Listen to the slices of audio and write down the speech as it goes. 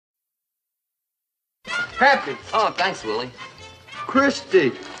Happy. Oh, thanks, Willie.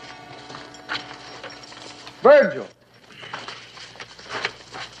 Christy. Virgil.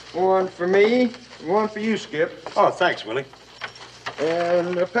 One for me, one for you, Skip. Oh, thanks, Willie.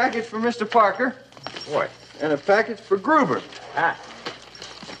 And a package for Mr. Parker. Boy. And a package for Gruber. Ah.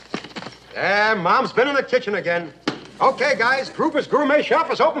 Mom's been in the kitchen again. Okay, guys, Gruber's Gourmet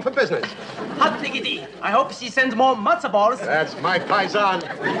Shop is open for business. Hot diggity. I hope she sends more matzo balls. That's my paisan.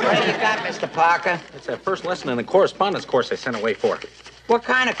 What do you got, Mr. Parker? It's that first lesson in the correspondence course I sent away for. What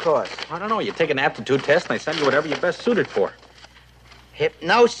kind of course? I don't know. You take an aptitude test and they send you whatever you're best suited for.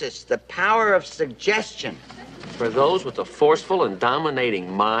 Hypnosis, the power of suggestion. For those with a forceful and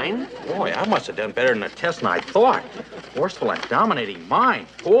dominating mind? Boy, I must have done better in the test than I thought. Forceful and dominating mind.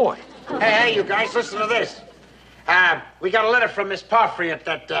 Boy. Hey, you guys, listen to this. We got a letter from Miss Parfrey at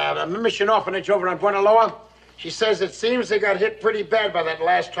that mission orphanage over on Buena Loa. She says it seems they got hit pretty bad by that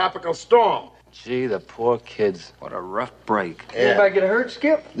last tropical storm. Gee, the poor kids. What a rough break. Yeah. Anybody get hurt,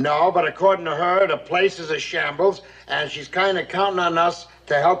 Skip? No, but according to her, the place is a shambles, and she's kind of counting on us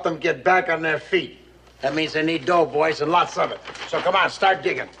to help them get back on their feet. That means they need dough, boys, and lots of it. So come on, start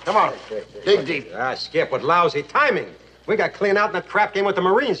digging. Come on. Dig deep. Skip, with lousy timing. We got clean out in that crap game with the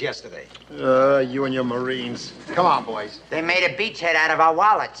Marines yesterday. You and your Marines. Come on, boys. They made a beachhead out of our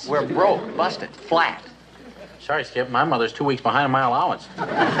wallets. We're broke, busted, flat. Sorry, Skip. My mother's 2 weeks behind on my allowance.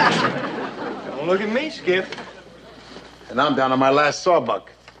 Don't look at me, Skip. And I'm down on my last sawbuck.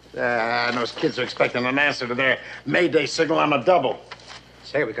 And those kids are expecting an answer to their Mayday signal on a double.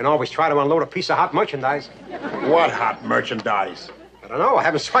 Say, we can always try to unload a piece of hot merchandise. What hot merchandise? I don't know. I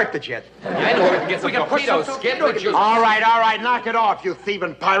haven't swiped it yet. I know we can get some torpedoes, Skip. All right, knock it off, you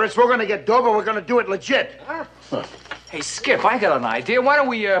thieving pirates. We're gonna get dough, but we're gonna do it legit. Hey, Skip, I got an idea. Why don't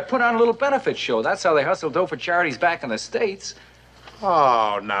we put on a little benefit show? That's how they hustle dough for charities back in the States.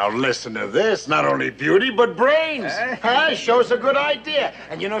 Oh, now listen to this. Not only beauty, but brains. Huh? Shows a good idea.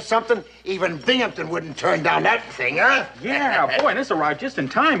 And you know something? Even Binghamton wouldn't turn down that thing, huh? Yeah, boy, this arrived just in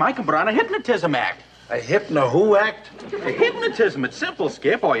time. I can put on a hypnotism act. A hypno-who act? A hypnotism. It's simple,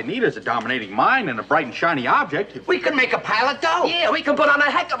 Skip. All you need is a dominating mind and a bright and shiny object. We can make a pile of dough. Yeah, we can put on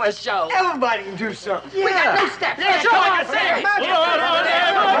a heck of a show. Everybody can do something. We got new steps. Yeah, sure, like I say.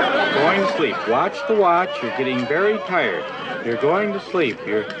 Going to sleep. Watch the watch. You're getting very tired. You're going to sleep.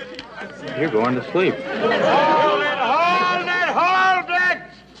 You're going to sleep. Hold it!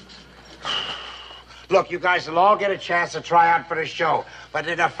 Look, you guys will all get a chance to try out for the show. But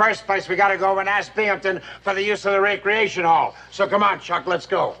in the first place, we gotta go and ask Binghamton for the use of the recreation hall. So come on, Chuck, let's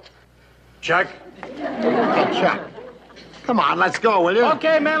go. Chuck? Hey, Chuck. Come on, let's go, will you?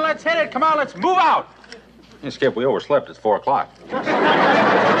 Okay, man, let's hit it. Come on, let's move out. Hey, Skip, we overslept. It's 4 o'clock.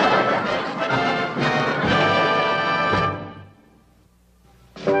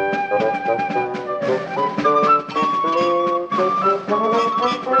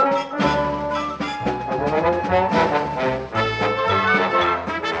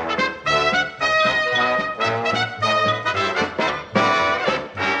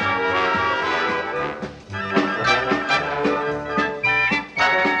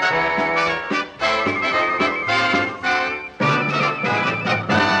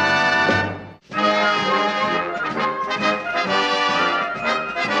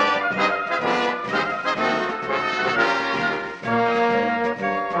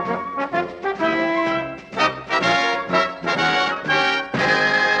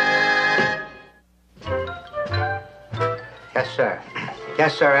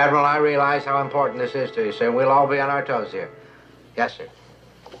 Yes, sir, Admiral. I realize how important this is to you, sir. We'll all be on our toes here. Yes, sir.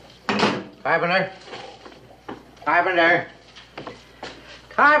 Carpenter. Carpenter.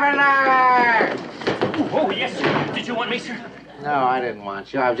 Carpenter! Oh, yes, sir. Did you want me, sir? No, I didn't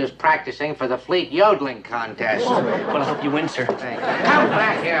want you. I was just practicing for the fleet yodeling contest. Oh, well, I'll help you win, sir. Thank you. Come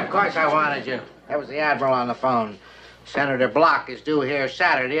back here. Of course I wanted you. That was the Admiral on the phone. Senator Block is due here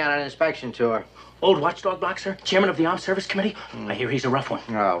Saturday on an inspection tour. Old watchdog Block, sir? Chairman of the Armed Service Committee? I hear he's a rough one.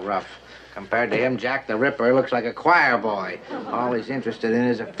 Oh, rough. Compared to him, Jack the Ripper looks like a choir boy. All he's interested in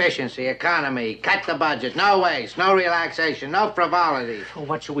is efficiency, economy, cut the budget, no waste, no relaxation, no frivolity. Well,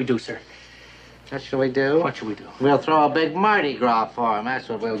 what shall we do, sir? What shall we do? What shall we do? We'll throw a big Mardi Gras for him. That's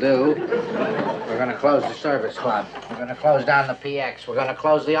what we'll do. We're going to close the service club. We're going to close down the PX. We're going to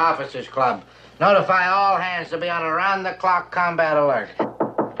close the officers' club. Notify all hands to be on around-the-clock combat alert.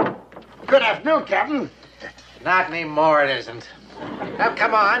 Good afternoon, Captain. Not anymore, it isn't. Oh,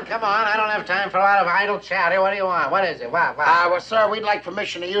 come on. I don't have time for a lot of idle chatter. What do you want? What is it? What? Well, sir, we'd like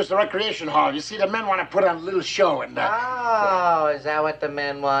permission to use the recreation hall. You see, the men want to put on a little show and, Oh, is that what the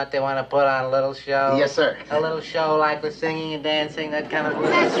men want? They want to put on a little show? Yes, sir. A little show like the singing and dancing, that kind of...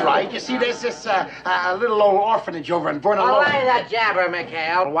 That's right. You see, there's this, a little old orphanage over in Bernalillo. Oh, lay the jabber,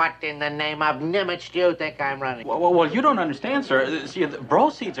 McHale. What in the name of Nimitz do you think I'm running? Well, you don't understand, sir. See, the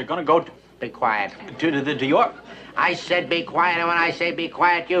proceeds are going to go to... Be quiet. To your... I said be quiet, and when I say be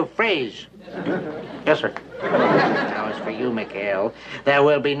quiet, you freeze. Yes, sir. Now, as for you, McHale, there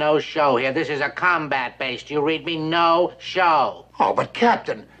will be no show here. This is a combat base. Do you read me? No show. Oh, but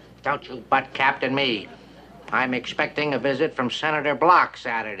Captain... Don't you butt Captain me. I'm expecting a visit from Senator Block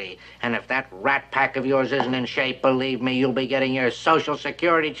Saturday. And if that rat pack of yours isn't in shape, believe me, you'll be getting your Social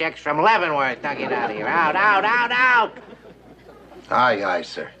Security checks from Leavenworth. Now get out of here. Out, out, out, out! Aye, aye,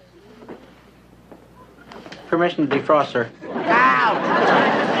 sir. Permission to defrost, sir. Out!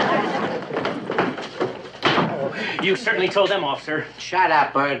 You certainly told them off, sir. Shut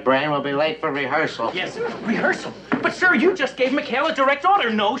up, Bird Brain. We'll be late for rehearsal. Yes, rehearsal. But, sir, you just gave McHale a direct order.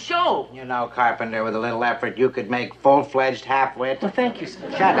 No show. You know, Carpenter, with a little effort, you could make full-fledged half-wit. Well, thank you, sir.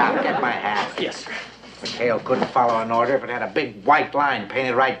 Shut up. Get my hat. Yes, sir. McHale couldn't follow an order if it had a big white line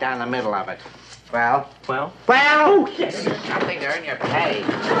painted right down the middle of it. Well? Well? Well? Oh, yes, sir. Something to earn your pay.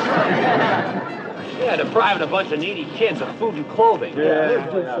 Yeah, depriving a bunch of needy kids of food and clothing.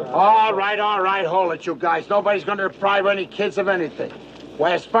 All right, hold it, you guys. Nobody's going to deprive any kids of anything.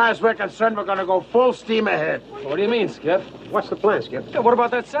 Well, as far as we're concerned, we're going to go full steam ahead. What do you mean, Skip? What's the plan, Skip? Yeah, what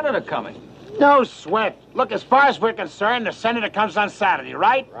about that senator coming? No sweat. Look, as far as we're concerned, the senator comes on Saturday,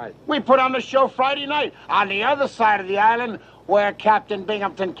 right? Right. We put on the show Friday night on the other side of the island where Captain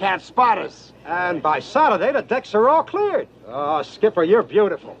Binghamton can't spot us. And by Saturday, the decks are all cleared. Oh, Skipper, you're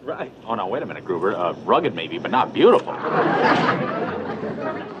beautiful. Right. Oh, no, wait a minute, Gruber. Rugged maybe, but not beautiful.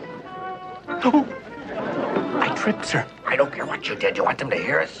 I tripped, sir. I don't care what you did. You want them to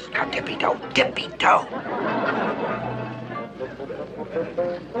hear us? Now, tippy-toe, tippy-toe.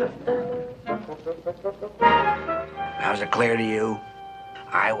 How's it clear to you?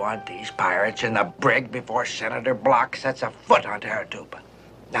 I want these pirates in the brig before Senator Block sets a foot on Taratuba.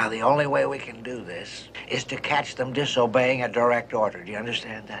 Now, the only way we can do this is to catch them disobeying a direct order. Do you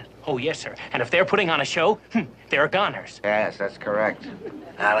understand that? Oh, yes, sir. And if they're putting on a show, they're goners. Yes, that's correct.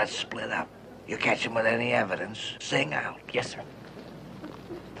 Now, let's split up. You catch them with any evidence, sing out. Yes, sir.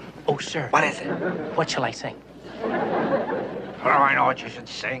 Oh, sir. What is it? What shall I sing? Oh, I know what you should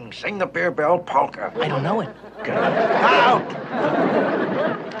sing. Sing the Beer Bell Polka. I don't know it. Out!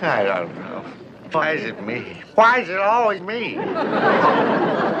 I don't know. Why is it me? Why is it always me?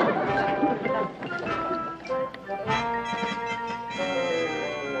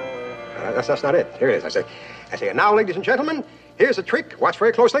 That's not it. Here it is. I say, and now, ladies and gentlemen, here's a trick. Watch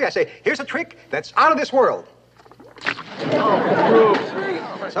very closely. I say, here's a trick that's out of this world.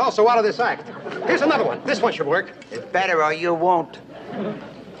 It's also out of this act. Here's another one. This one should work. It's better or you won't.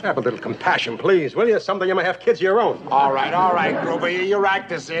 Have a little compassion, please, will you? Someday you may have kids of your own. All right, Gruber. You rack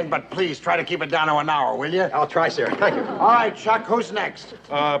this in, but please try to keep it down to an hour, will you? I'll try, sir. Thank you. All right, Chuck, who's next?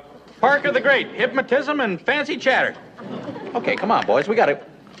 Parker the Great, hypnotism and fancy chatter. Okay, come on, boys. We got it.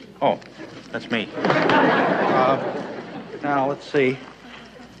 Oh, that's me. Now, let's see.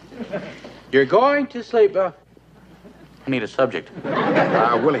 You're going to sleep. I need a subject.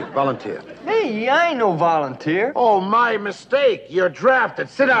 Willie, volunteer. Hey, I ain't no volunteer. Oh, my mistake. You're drafted.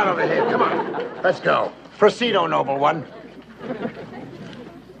 Sit down over here. Come on. Let's go. Proceed, O noble one.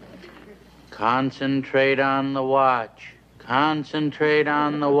 Concentrate on the watch. Concentrate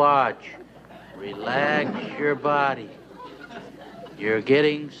on the watch. Relax your body. You're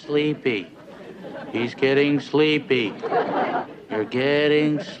getting sleepy. He's getting sleepy. You're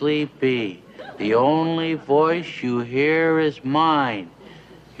getting sleepy. The only voice you hear is mine.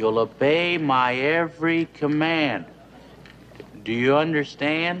 You'll obey my every command. Do you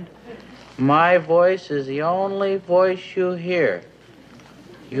understand? My voice is the only voice you hear.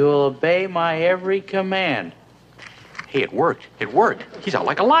 You'll obey my every command. Hey, it worked. It worked. He's out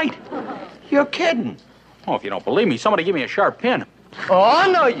like a light. You're kidding. Oh, if you don't believe me, somebody give me a sharp pin. Oh,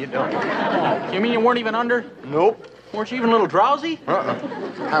 no, you don't. Oh, you mean you weren't even under? Nope. Weren't you even a little drowsy?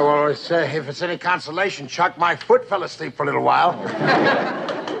 Well, if it's any consolation, Chuck, my foot fell asleep for a little while.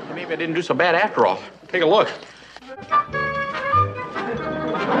 Maybe I didn't do so bad after all. Take a look.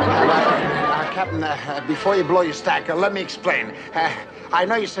 Captain, before you blow your stack, let me explain. I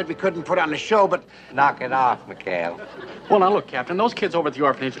know you said we couldn't put on a show, but... Knock it off, McHale. Well, now look, Captain, those kids over at the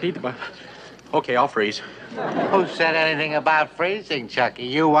orphanage need to... Okay, I'll freeze. Who said anything about freezing, Chucky?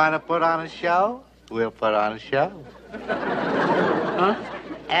 You want to put on a show? We'll put on a show. Huh?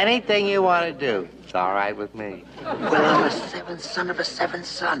 Anything you want to do, it's all right with me. Well, I'm the seventh son of a seventh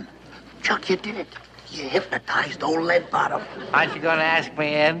son. Chuck, you did it. You hypnotized old Lead Bottom. Aren't you going to ask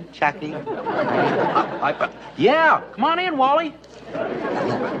me in, Chucky? Yeah, come on in, Wally.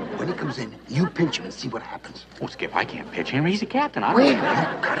 When he comes in, you pinch him and see what happens. Oh, Skip, I can't pitch him. He's the captain. I Well, you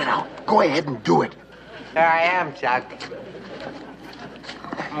cut it out. Go ahead and do it. Here I am, Chuck.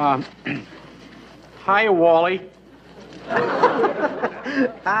 Hiya, Wally.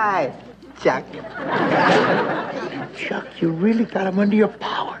 Hi, Chuck. Chuck, you really got him under your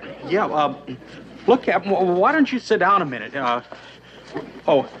power. Yeah, look, Captain, why don't you sit down a minute?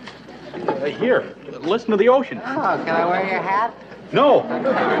 Here, listen to the ocean. Oh, can I wear your hat? No.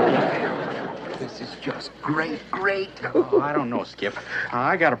 This is just great, great. Oh, I don't know, Skip.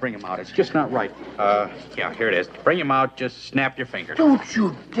 I gotta bring him out. It's just not right. Yeah, here it is. Bring him out, just snap your fingers. Don't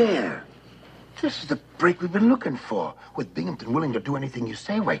you dare. This is the break we've been looking for. With Binghamton willing to do anything you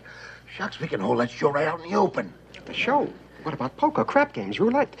say, why, shucks, we can hold that show right out in the open. The show? What about poker, crap games,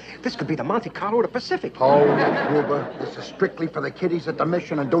 roulette? This could be the Monte Carlo of the Pacific. Hold it, Gruber. This is strictly for the kiddies at the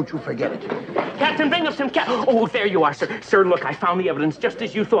mission, and don't you forget it. Captain Binghamton, Oh, there you are, sir. Sir, look, I found the evidence just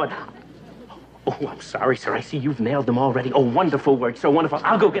as you thought. Oh, I'm sorry, sir. I see you've nailed them already. Oh, wonderful work, so wonderful.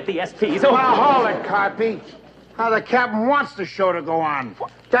 I'll go get the SPs. Oh, Now, hold it, Carpy. How the captain wants the show to go on.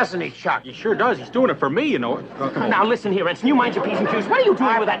 Doesn't he, Chuck? He sure does. He's doing it for me, you know. now listen here, Ensign. You mind your P's and Q's. What are you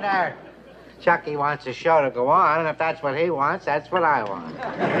doing with that? Carpenter. Chucky wants the show to go on, and if that's what he wants, that's what I want.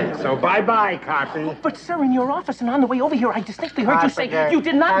 So bye-bye, Carpy. But, sir, in your office and on the way over here, I distinctly heard you say Carpenter, you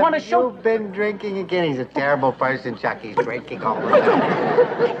did not want to have show... you been drinking again? He's a terrible person, Chucky's drinking all the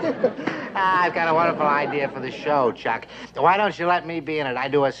time. I've got a wonderful idea for the show, Chuck. Why don't you let me be in it? I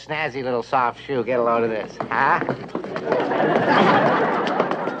do a snazzy little soft shoe. Get a load of this, huh?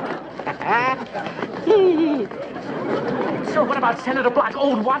 Sir, what about Senator Black,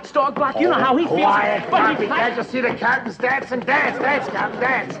 old watchdog Black? You know how he feels. Quiet, But Carpy. Can't you see the captain's dancing? Dance, Captain,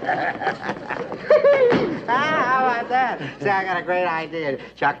 dance. How about that? See, I got a great idea,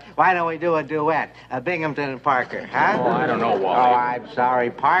 Chuck. Why don't we do a duet? Binghamton and Parker, huh? Oh, I don't know, Wally. Oh, I'm sorry.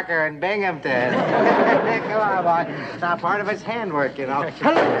 Parker and Binghamton. Come on, boy. It's not part of his handwork, you know. Look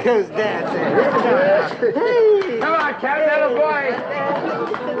who's dancing. Hey. Come on, Captain, little boy.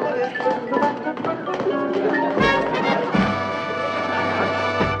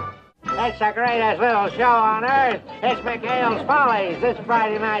 It's the greatest little show on earth. It's McHale's Follies. This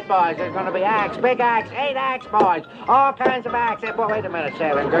Friday night, boys. There's going to be acts, big acts, 8 acts, boys. All kinds of acts. Hey, boy, wait a minute,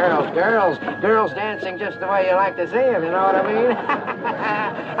 Sailor. Girls dancing just the way you like to see them, you know what I mean?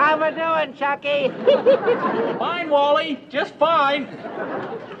 How we doing, Chucky? Fine, Wally. Just fine.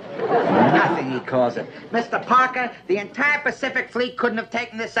 Nothing, he calls it. Mr. Parker, the entire Pacific Fleet couldn't have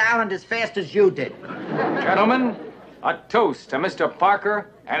taken this island as fast as you did. Gentlemen, a toast to Mr.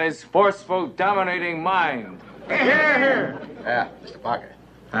 Parker and his forceful, dominating mind. Here. Yeah, Mr. Parker.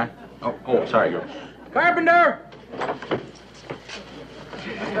 Huh? Oh, sorry. Carpenter!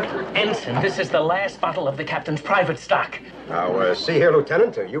 Ensign, this is the last bottle of the captain's private stock. Now, see here,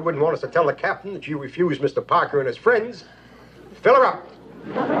 Lieutenant, you wouldn't want us to tell the captain that you refused Mr. Parker and his friends. Fill her up.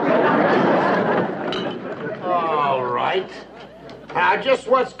 All right. Now, just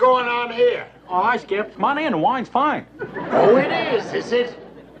what's going on here? Oh, hi, Skip. Come on in. The wine's fine. Oh, it is it?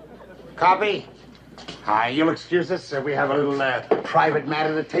 Copy. Hi, you'll excuse us. We have a little private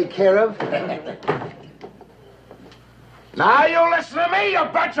matter to take care of. Now you listen to me, you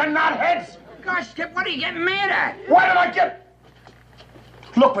bunch of knotheads. Gosh, Skip, what are you getting mad at? What did I get?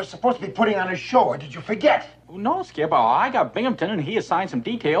 Look, we're supposed to be putting on a show, or did you forget? No, Skip. I got Binghamton, and he assigned some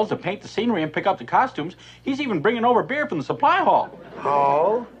details to paint the scenery and pick up the costumes. He's even bringing over beer from the supply hall.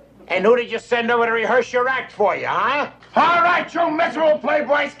 Oh? And who did you send over to rehearse your act for you, huh? All right, you miserable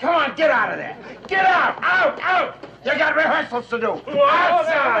playboys, come on, get out of there. Get out! You got rehearsals to do.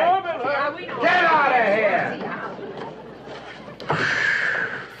 Outside! Get out of here!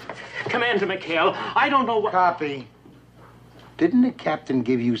 Commander McHale, I don't know what... Copy. Didn't the captain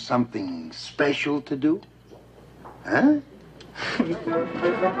give you something special to do? Huh?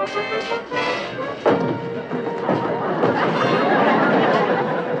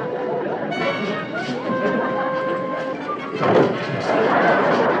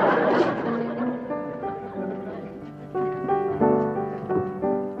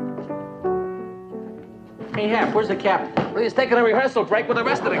 Hey, Hap, where's the captain? Well, he's taking a rehearsal break with the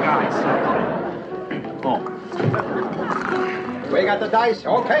rest of the guys. Oh. We got the dice.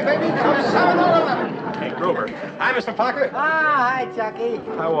 Okay, baby, come 7 or 11. Hey, Gruber. Hi, Mr. Parker. Hi, Chucky.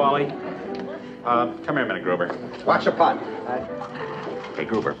 Hi, Wally. Come here a minute, Gruber. Watch your pot. Hey,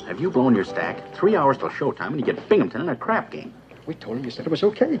 Gruber, have you blown your stack? 3 hours till showtime, and you get Binghamton in a crap game. We told him you said it was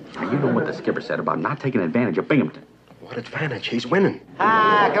okay. Now, you know what the skipper said about not taking advantage of Binghamton. What advantage? He's winning.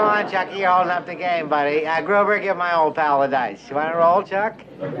 Ah, come on, Chucky. You're holding up the game, buddy. Gruber, give my old pal the dice. You want to roll, Chuck?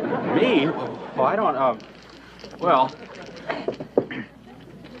 Me? Oh, I don't, well...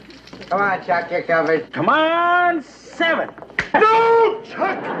 Come on, Chuck. You're covered. Come on, 7. No,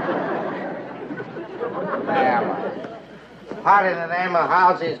 Chuck! What in the name of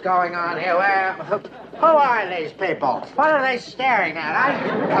how's is going on here? Who are these people? What are they staring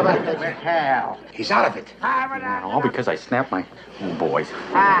at? Come on, McHale. He's out of it. All because I snapped my... Oh, boys.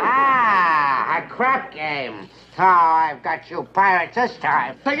 Aha! A crap game. Oh, I've got you pirates this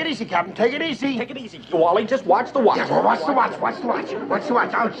time. Take it easy, Captain. Take it easy. Take it easy, Wally. Just watch the watch. Yeah, well, watch the watch. Watch the watch. Watch the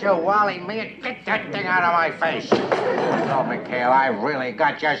watch. Don't you wally me and get that thing out of my face. Oh, McHale, I really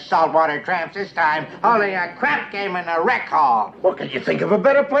got your saltwater tramps this time. Holding a crap game in the rec hall. Well, can you think of a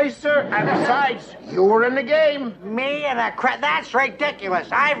better place, sir? And besides, you were in the game. Me and a crap? That's ridiculous.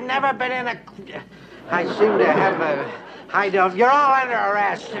 I've never been in a... I seem to have a... I don't. You're all under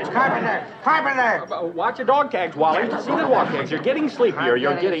arrest. Carpenter! Carpenter! Watch your dog tags, Wally. See the dog tags. You're getting sleepier.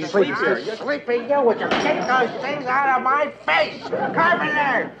 You're getting sleepier. Sleepy, you would you get those things out of my face?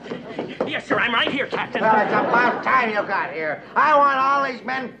 Carpenter! Yes, sir. I'm right here, Captain. Well, it's about time you got here. I want all these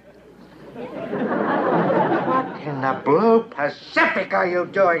men... What in the blue Pacific are you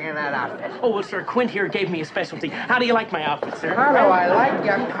doing in that outfit? Oh, well, sir, Quint here gave me a specialty. How do you like my outfit, sir? How do I like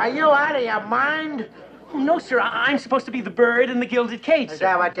you? Are you out of your mind? Oh, no, sir. I'm supposed to be the bird in the gilded cage, sir. Is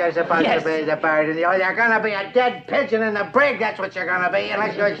that what you're supposed Yes. to be, the bird? You're gonna be a dead pigeon in the brig, that's what you're gonna be,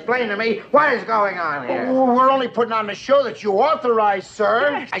 unless you explain to me what is going on here. Oh, we're only putting on the show that you authorized,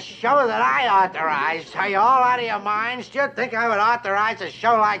 sir. A show that I authorized? Are you all out of your minds? Do you think I would authorize a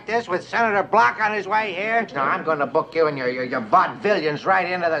show like this with Senator Block on his way here? No, I'm gonna book you and your vaudevillians right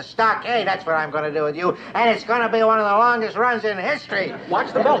into the stockade. That's what I'm gonna do with you. And it's gonna be one of the longest runs in history.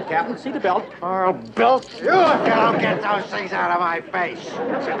 Watch the belt, Captain. See the belt. Oh, Bill, you don't get those things out of my face.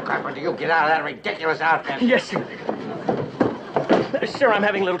 Said Carpenter, you get out of that ridiculous outfit. Yes, sir. Sir, I'm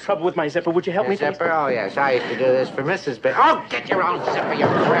having a little trouble with my zipper. Would you help me, please? Zipper? Oh, yes. I used to do this for Mrs. Bill. Oh, get your own zipper, you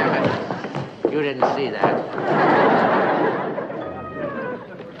rabbit. You didn't see that.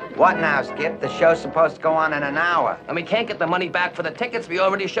 What now, Skip? The show's supposed to go on in an hour. And we can't get the money back for the tickets. We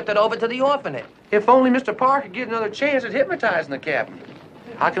already shipped it over to the orphanage. If only Mr. Parker could get another chance at hypnotizing the captain.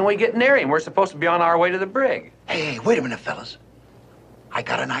 How can we get near him? We're supposed to be on our way to the brig. Hey, wait a minute, fellas. I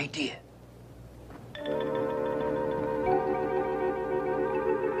got an idea.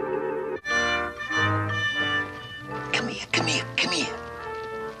 Come here.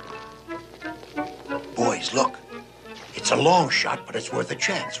 Boys, look. It's a long shot, but it's worth a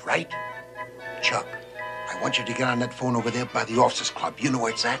chance, right? Chuck, I want you to get on that phone over there by the officers' club. You know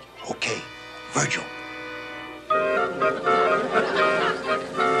where it's at? Okay. Virgil.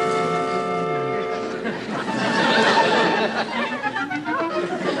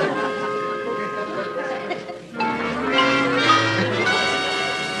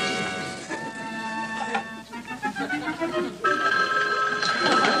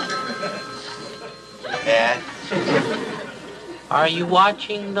 Yeah? Are you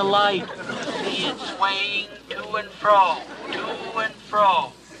watching the light? See it swaying to and fro, to and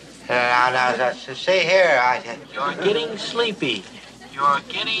fro. Now, see here, You're getting sleepy. You're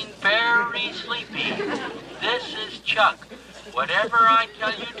getting very sleepy. This is Chuck. Whatever I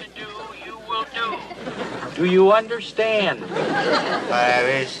tell you to do, you will do. Do you understand?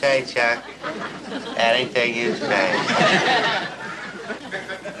 Whatever you say, Chuck. Anything you say.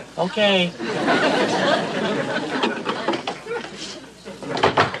 Okay.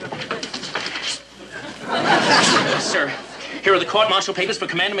 Sir, here are the court-martial papers for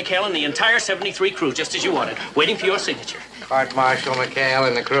Commander McHale and the entire 73 crew, just as you wanted, waiting for your signature. Court-Martial McHale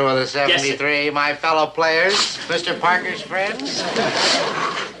and the crew of the 73, my fellow players, Mr. Parker's friends.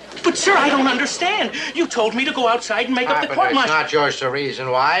 But, sir, I don't understand. You told me to go outside and make up the It's court-martial. not yours to reason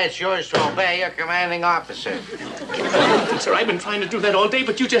why. It's yours to obey your commanding officer. Sir, I've been trying to do that all day,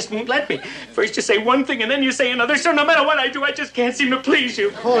 but you just won't let me. First you say one thing, and then you say another. Sir, no matter what I do, I just can't seem to please you.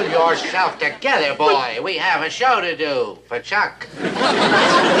 Pull yourself together, boy. We have a show to do for Chuck.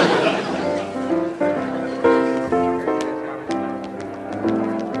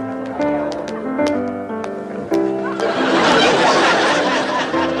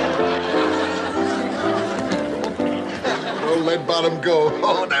 Let bottom go.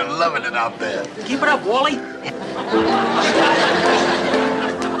 Oh, they're loving it out there. Keep it up, Wally.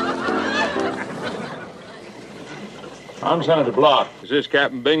 I'm Senator Block. Is this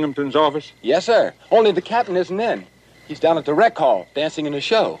Captain Binghamton's office? Yes, sir. Only the captain isn't in. He's down at the rec hall, dancing in the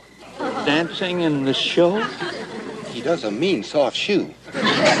show. Dancing in the show? He does a mean soft shoe.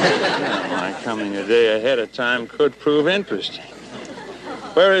 My coming a day ahead of time could prove interesting.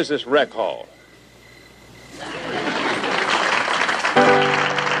 Where is this rec hall?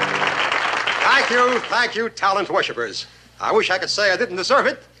 Thank you, talent worshippers. I wish I could say I didn't deserve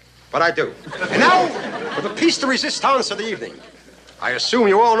it, but I do. And now, for the piece de resistance of the evening. I assume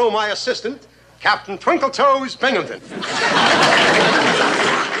you all know my assistant, Captain Twinkletoes Binghamton.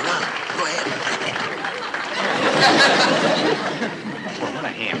 What a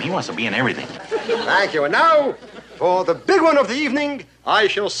ham. He wants to be in everything. Thank you. And now, for the big one of the evening, I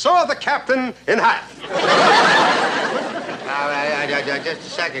shall saw the captain in half. Just a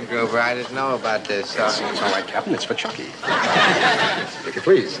second, Gruber. I didn't know about this. It's all right, Captain. It's for Chucky. If you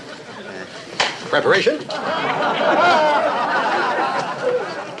please. Preparation. There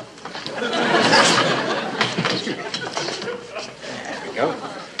we go.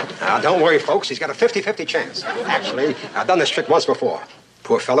 Now, don't worry, folks. He's got a 50-50 chance. Actually, I've done this trick once before.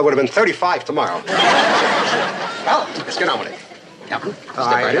 Poor fellow would have been 35 tomorrow. Well, let's get on with it. Captain, step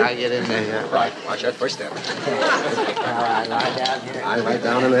right in. I get in there, yeah. Right, watch that first step. All right, lie down here. Right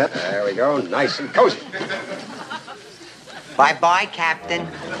down in there. There we go, nice and cozy. Bye-bye, Captain.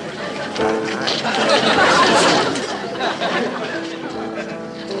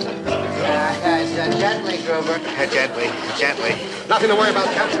 Gently, Gruber. Gently. Nothing to worry about,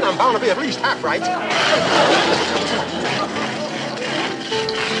 Captain. I'm bound to be at least half right.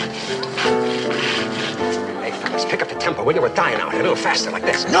 Hey, fellas, pick up the tempo, will you? We're dying out here. A little faster, like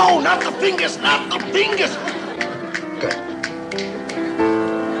this. No, not the fingers, not the fingers. Good.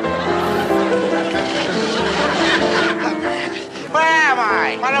 Where am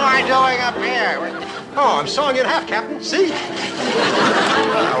I? What am I doing up here? Oh, I'm sawing you in half, Captain. See?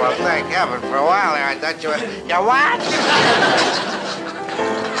 Oh, well, thank heaven. For a while there, I thought you were... You what?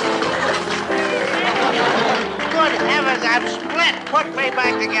 Good heavens, I'm split. Put me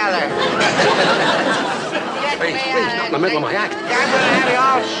back together. Get Please, not in the middle of my act. I'm going to have you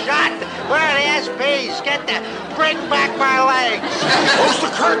all shot. Where are the SPs? Bring back my legs. Close the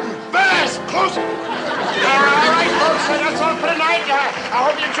curtain. Fast. Close it. All right, folks. That's all for tonight. I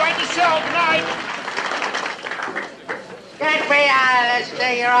hope you enjoyed the show. Good night. Get me out of this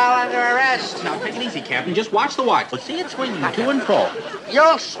thing. You're all under arrest. Now, take it easy, Captain. Just watch the watch. Let's see it swinging to and fro.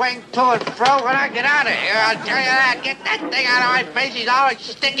 You'll swing to and fro when I get out of here. I'll tell you that. Get that thing out of my face. He's always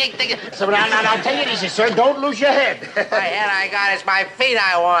sticking. So now, take it easy, sir. Don't lose your head. My head I got is my feet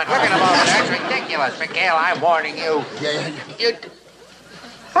I want. Look at them over there. It's ridiculous. McHale, I'm warning you. You...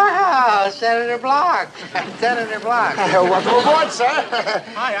 Oh, Senator Block. Senator Block. Welcome aboard, sir.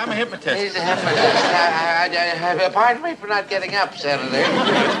 Hi, I'm a hypnotist. He's a hypnotist. Pardon me for not getting up, Senator.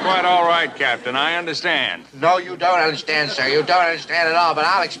 That's quite all right, Captain. I understand. No, you don't understand, sir. You don't understand at all, but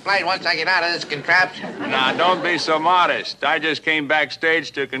I'll explain once I get out of this contraption. Now, don't be so modest. I just came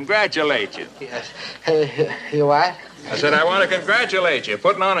backstage to congratulate you. Yes. You what? I said I want to congratulate you.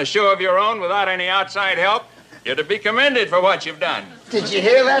 Putting on a show of your own without any outside help. You're to be commended for what you've done. Did you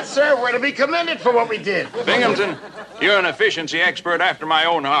hear that, sir? We're to be commended for what we did. Binghamton, you're an efficiency expert after my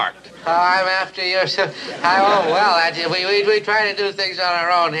own heart. Oh, I'm after you. We try to do things on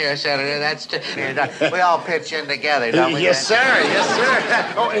our own here, Senator. We all pitch in together, don't we? Yes, sir. Yes,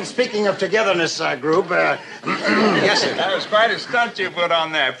 sir. Oh, and speaking of togetherness, group, Yes, sir. That was quite a stunt you put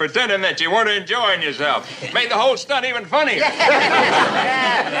on there, pretending that you weren't enjoying yourself. Made the whole stunt even funnier.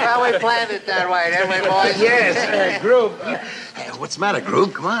 Yeah. Well, we planned it that way, didn't we, boys? Yes, group. What's the matter,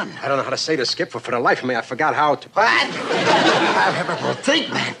 Group? Come on. I don't know how to say this, Skip, but for the life of me, I forgot how to. What? Think,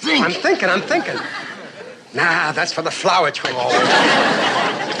 man, think. I'm thinking. Nah, that's for the flower trick. No,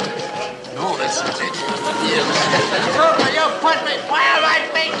 this is it. You put me... What am I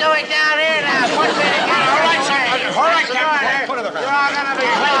doing down here now? Put me together. All right, sir. All right, Captain. Put it around. You're all gonna be...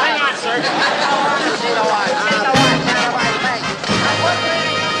 Hang on, sir. I want to see the watch. See the watch out of my face.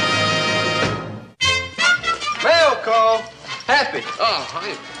 Mail call. Happy. Oh,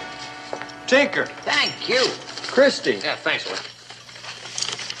 hi. Tinker. Thank you. Christy. Yeah, thanks, Will.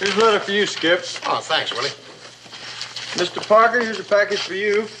 Here's a letter for you, Skip. Oh, thanks, Willie. Mr. Parker, here's a package for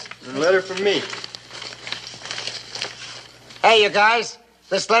you. And a letter from me. Hey, you guys.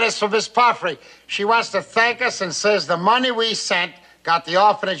 This letter's for Miss Parfrey. She wants to thank us and says the money we sent got the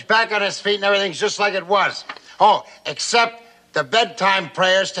orphanage back on its feet and everything's just like it was. Oh, except the bedtime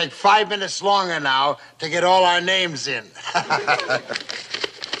prayers take 5 minutes longer now to get all our names in.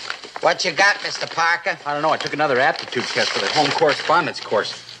 What you got, Mr. Parker? I don't know. I took another aptitude test for the home correspondence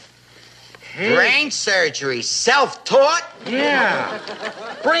course. Brain surgery, self-taught? Yeah.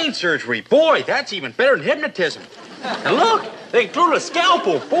 Brain surgery. Boy, that's even better than hypnotism. And look, they included a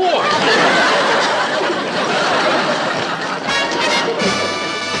scalpel. Boy.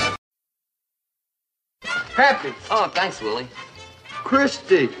 Happy. Oh, thanks, Willie.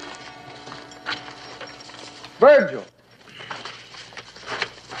 Christy. Virgil.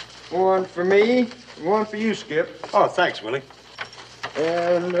 One for me, one for you, Skip. Oh, thanks, Willie.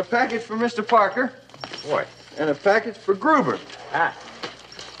 And a package for Mr. Parker. Boy. And a package for Gruber. Ah.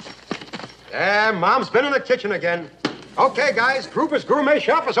 Mom's been in the kitchen again. Okay, guys, Gruber's Gourmet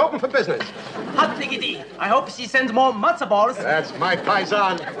Shop is open for business. Hot diggity. I hope she sends more matzo balls. That's my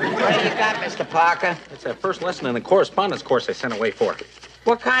paisan. What do you got, Mr. Parker? It's that first lesson in the correspondence course I sent away for.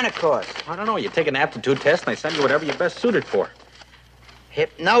 What kind of course? I don't know. You take an aptitude test and they send you whatever you're best suited for.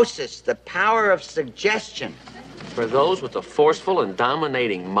 Hypnosis, the power of suggestion. For those with a forceful and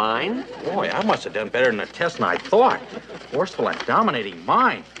dominating mind? Boy, I must have done better than the test than I thought. Forceful and dominating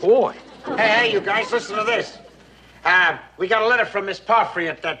mind. Boy. Hey, you guys, listen to this. We got a letter from Miss Parfrey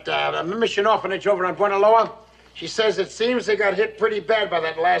at that mission orphanage over on Buena Loa. She says it seems they got hit pretty bad by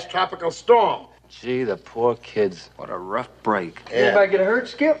that last tropical storm. Gee, the poor kids. What a rough break. Anybody get hurt,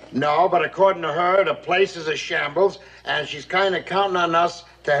 Skip? No, but according to her, the place is a shambles, and she's kind of counting on us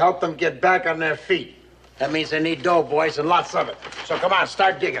to help them get back on their feet. That means they need dough, boys, and lots of it. So come on,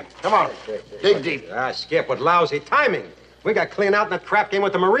 start digging. Come on, dig deep. Skip, with lousy timing. We got clean out in that crap game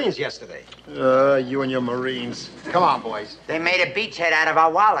with the Marines yesterday. You and your Marines. Come on, boys. They made a beachhead out of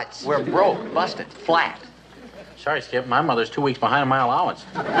our wallets. We're broke, busted, flat. Sorry, Skip. My mother's 2 weeks behind on my allowance.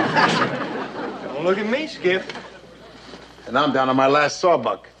 Don't look at me, Skip. And I'm down on my last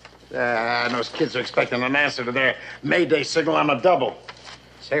sawbuck. And those kids are expecting an answer to their Mayday signal on a double.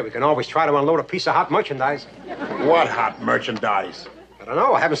 Say, we can always try to unload a piece of hot merchandise. What hot merchandise? I don't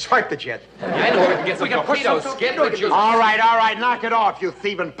know. I haven't swiped it yet. I know where we can get some torpedoes, Skip. All right, knock it off, you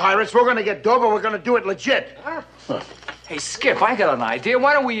thieving pirates. We're gonna get dough, but we're gonna do it legit. Hey, Skip, I got an idea.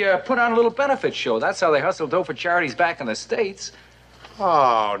 Why don't we put on a little benefit show? That's how they hustle dough for charities back in the States.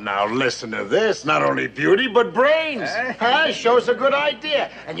 Oh, now listen to this. Not only beauty, but brains. Huh? Shows a good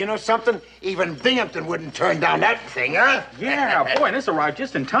idea. And you know something? Even Binghamton wouldn't turn down that thing, huh? Yeah, boy, this arrived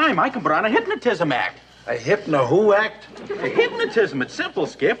just in time. I can put on a hypnotism act. A hypno-who act? A hypnotism. It's simple,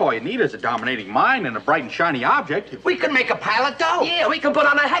 Skip. All you need is a dominating mind and a bright and shiny object. We can make a pile of dough. Yeah, we can put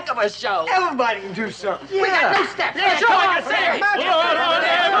on a heck of a show. Everybody can do something. We got new steps. Yeah, sure, I can say it.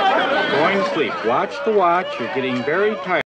 Going to sleep. Watch the watch. You're getting very tired.